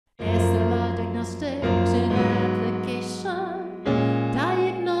diagnostics in application,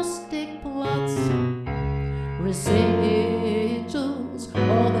 diagnostic plots, residuals,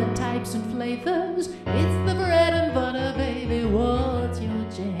 all the types and flavors. It's the bread and butter, baby. What's your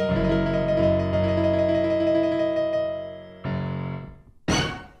jam?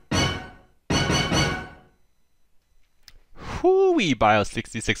 Hooey, Bio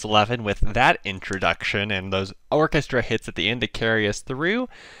 6611, with that introduction and those orchestra hits at the end to carry us through,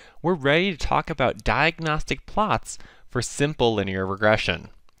 we're ready to talk about diagnostic plots for simple linear regression.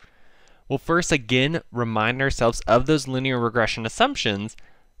 We'll first again remind ourselves of those linear regression assumptions,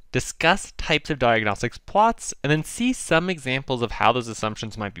 discuss types of diagnostic plots, and then see some examples of how those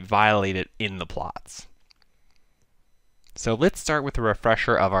assumptions might be violated in the plots. So let's start with a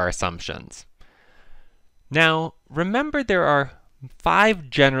refresher of our assumptions. Now, remember there are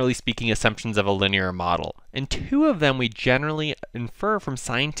 5 generally speaking assumptions of a linear model, and 2 of them we generally infer from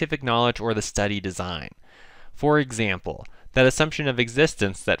scientific knowledge or the study design. For example, that assumption of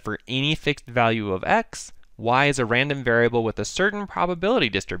existence that for any fixed value of x, y is a random variable with a certain probability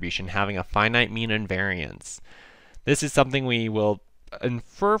distribution having a finite mean and variance. This is something we will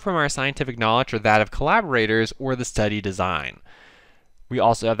infer from our scientific knowledge or that of collaborators or the study design. We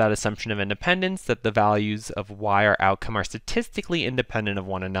also have that assumption of independence, that the values of y or outcome are statistically independent of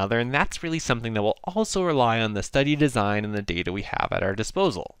one another, and that's really something that will also rely on the study design and the data we have at our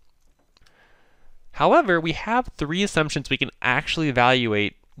disposal. However, we have 3 assumptions we can actually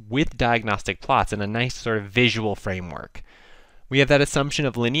evaluate with diagnostic plots in a nice sort of visual framework. We have that assumption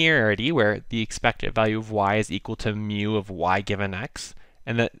of linearity, where the expected value of y is equal to mu of y given x,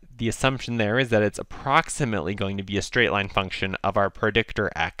 and that the assumption there is that it's approximately going to be a straight line function of our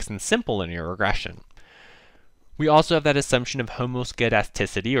predictor x in simple linear regression. We also have that assumption of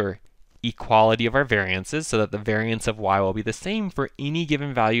homoscedasticity, or equality of our variances, so that the variance of y will be the same for any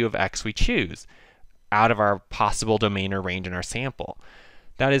given value of x we choose out of our possible domain or range in our sample.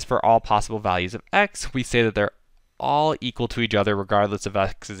 That is, for all possible values of x, we say that they're all equal to each other regardless of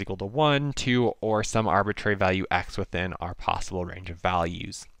x is equal to 1, 2, or some arbitrary value x within our possible range of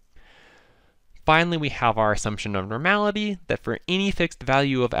values. Finally, we have our assumption of normality, that for any fixed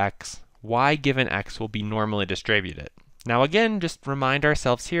value of x, y given x will be normally distributed. Now again, just remind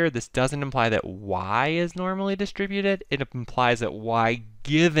ourselves here, this doesn't imply that y is normally distributed, it implies that y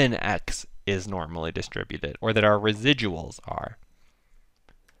given x is normally distributed, or that our residuals are.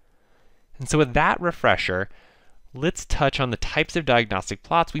 And so with that refresher, let's touch on the types of diagnostic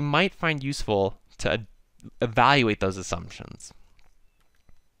plots we might find useful to evaluate those assumptions.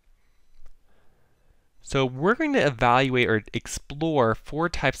 So we're going to evaluate or explore 4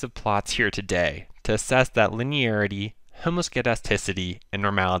 types of plots here today to assess that linearity, homoscedasticity, and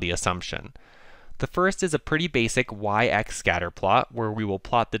normality assumption. The first is a pretty basic y-x scatter plot, where we will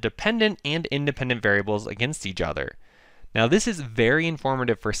plot the dependent and independent variables against each other. Now this is very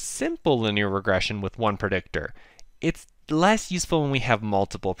informative for simple linear regression with one predictor. It's less useful when we have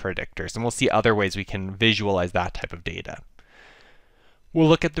multiple predictors, and we'll see other ways we can visualize that type of data. We'll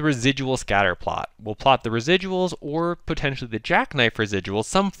look at the residual scatter plot. We'll plot the residuals, or potentially the jackknife residuals,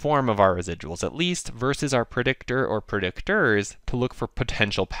 some form of our residuals at least, versus our predictor or predictors to look for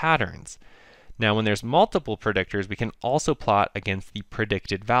potential patterns. Now when there's multiple predictors, we can also plot against the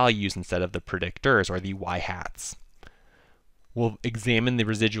predicted values instead of the predictors, or the y-hats. We'll examine the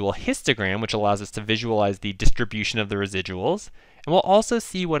residual histogram, which allows us to visualize the distribution of the residuals. And we'll also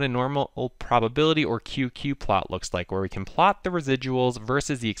see what a normal probability, or QQ plot, looks like, where we can plot the residuals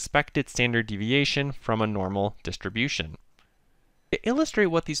versus the expected standard deviation from a normal distribution. To illustrate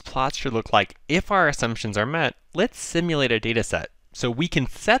what these plots should look like if our assumptions are met, let's simulate a data set so we can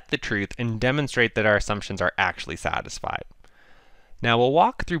set the truth and demonstrate that our assumptions are actually satisfied. Now we'll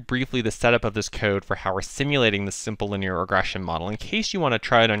walk through briefly the setup of this code for how we're simulating this simple linear regression model in case you want to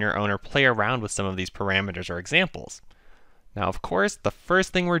try it on your own or play around with some of these parameters or examples. Now of course, the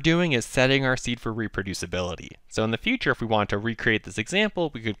first thing we're doing is setting our seed for reproducibility. So in the future, if we want to recreate this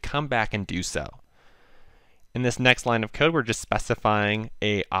example, we could come back and do so. In this next line of code, we're just specifying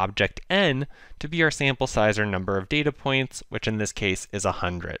a object n to be our sample size or number of data points, which in this case is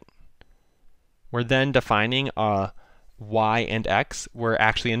 100. We're then defining a y and x. We're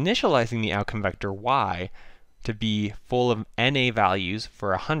actually initializing the outcome vector y to be full of NA values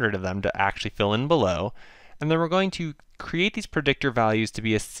for 100 of them to actually fill in below. And then we're going to create these predictor values to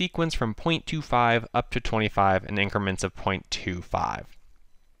be a sequence from 0.25 up to 25 in increments of 0.25.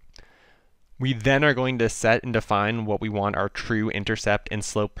 We then are going to set and define what we want our true intercept and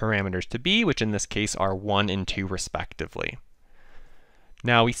slope parameters to be, which in this case are 1 and 2 respectively.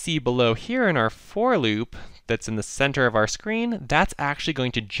 Now we see below here in our for loop that's in the center of our screen, that's actually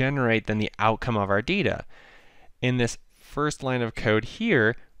going to generate then the outcome of our data. In this first line of code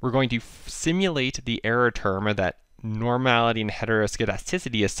here, we're going to simulate the error term, or that normality and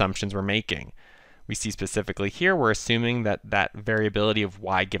heteroscedasticity assumptions we're making. We see specifically here, we're assuming that that variability of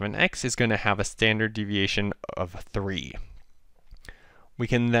y given x is going to have a standard deviation of 3. We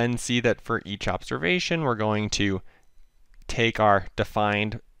can then see that for each observation, we're going to take our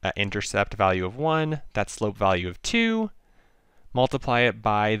defined intercept value of 1, that slope value of 2, multiply it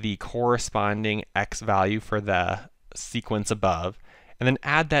by the corresponding x value for the sequence above, and then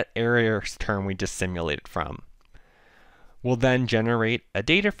add that error term we just simulated from. We'll then generate a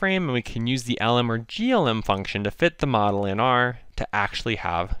data frame, and we can use the LM or GLM function to fit the model in R to actually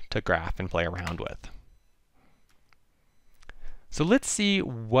have to graph and play around with. So let's see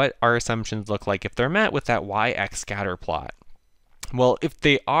what our assumptions look like if they're met with that yx scatter plot. Well, if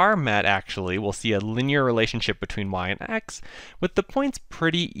they are met, actually, we'll see a linear relationship between y and x, with the points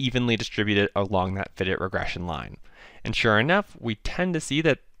pretty evenly distributed along that fitted regression line. And sure enough, we tend to see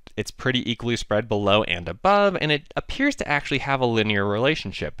that it's pretty equally spread below and above, and it appears to actually have a linear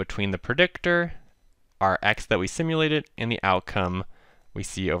relationship between the predictor, our x that we simulated, and the outcome we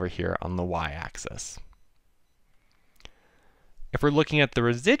see over here on the y-axis. If we're looking at the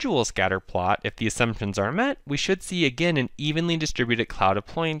residual scatter plot, if the assumptions are met, we should see again an evenly distributed cloud of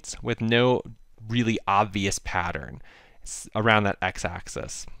points with no really obvious pattern around that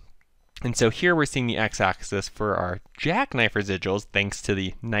x-axis. And so here we're seeing the x-axis for our jackknife residuals, thanks to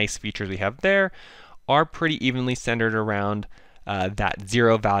the nice features we have there, are pretty evenly centered around that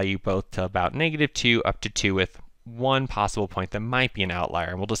 0 value, both to about -2 up to 2, with one possible point that might be an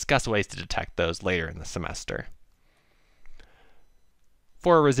outlier. And we'll discuss ways to detect those later in the semester.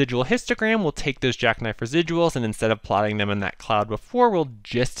 For a residual histogram, we'll take those jackknife residuals, and instead of plotting them in that cloud before, we'll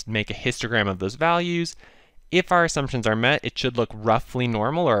just make a histogram of those values. If our assumptions are met, it should look roughly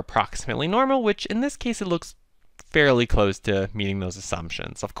normal or approximately normal, which in this case it looks fairly close to meeting those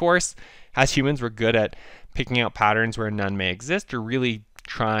assumptions. Of course, as humans, we're good at picking out patterns where none may exist, or really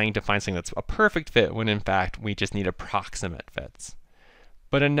trying to find something that's a perfect fit when in fact we just need approximate fits.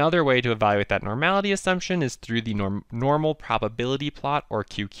 But another way to evaluate that normality assumption is through the normal probability plot, or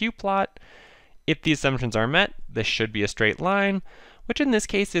QQ plot. If the assumptions are met, this should be a straight line, which in this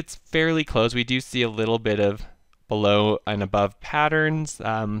case it's fairly close. We do see a little bit of below and above patterns,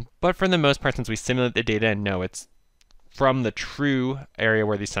 but for the most part, since we simulate the data and know it's from the true area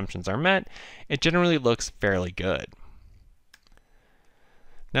where the assumptions are met, it generally looks fairly good.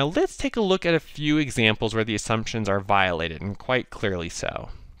 Now let's take a look at a few examples where the assumptions are violated, and quite clearly so.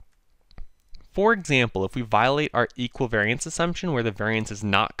 For example, if we violate our equivariance assumption, where the variance is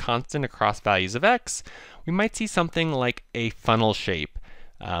not constant across values of x, we might see something like a funnel shape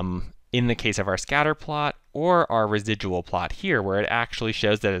in the case of our scatter plot, or our residual plot here, where it actually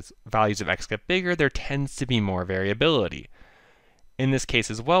shows that as values of x get bigger, there tends to be more variability. In this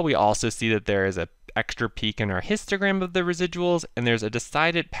case as well, we also see that there is an extra peak in our histogram of the residuals, and there's a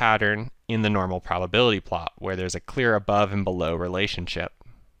decided pattern in the normal probability plot, where there's a clear above and below relationship.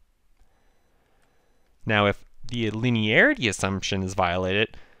 Now, if the linearity assumption is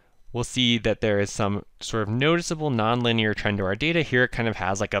violated, we'll see that there is some sort of noticeable nonlinear trend to our data. Here it kind of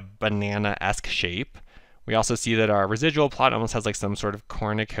has like a banana-esque shape. We also see that our residual plot almost has like some sort of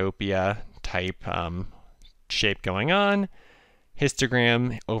cornucopia type shape going on.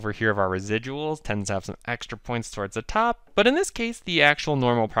 Histogram over here of our residuals tends to have some extra points towards the top, but in this case the actual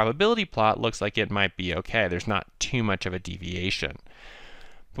normal probability plot looks like it might be okay. There's not too much of a deviation.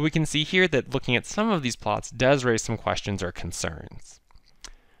 But we can see here that looking at some of these plots does raise some questions or concerns.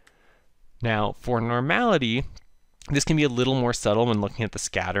 Now for normality, this can be a little more subtle when looking at the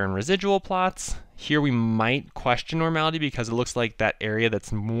scatter and residual plots. Here we might question normality because it looks like that area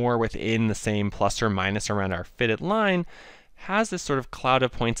that's more within the same plus or minus around our fitted line has this sort of cloud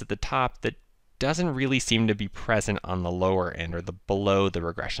of points at the top that doesn't really seem to be present on the lower end, or the below the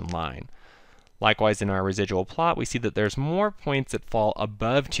regression line. Likewise, in our residual plot, we see that there's more points that fall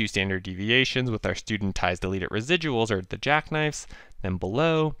above 2 standard deviations with our studentized deleted residuals, or the jackknifes, than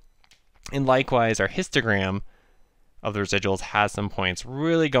below. And likewise, our histogram of the residuals has some points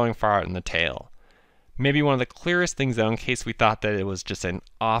really going far out in the tail. Maybe one of the clearest things, though, in case we thought that it was just an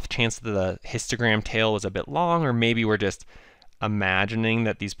off chance that the histogram tail was a bit long, or maybe we're just imagining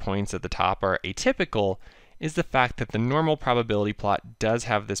that these points at the top are atypical, is the fact that the normal probability plot does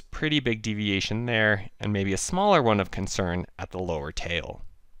have this pretty big deviation there, and maybe a smaller one of concern at the lower tail.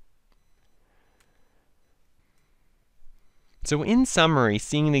 So in summary,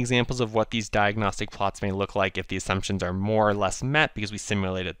 seeing the examples of what these diagnostic plots may look like if the assumptions are more or less met because we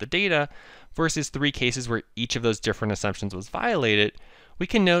simulated the data, versus 3 cases where each of those different assumptions was violated, we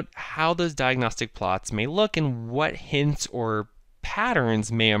can note how those diagnostic plots may look and what hints or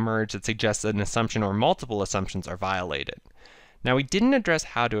patterns may emerge that suggest that an assumption or multiple assumptions are violated. Now, we didn't address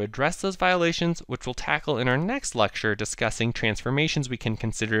how to address those violations, which we'll tackle in our next lecture discussing transformations we can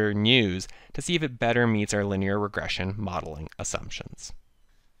consider and use to see if it better meets our linear regression modeling assumptions.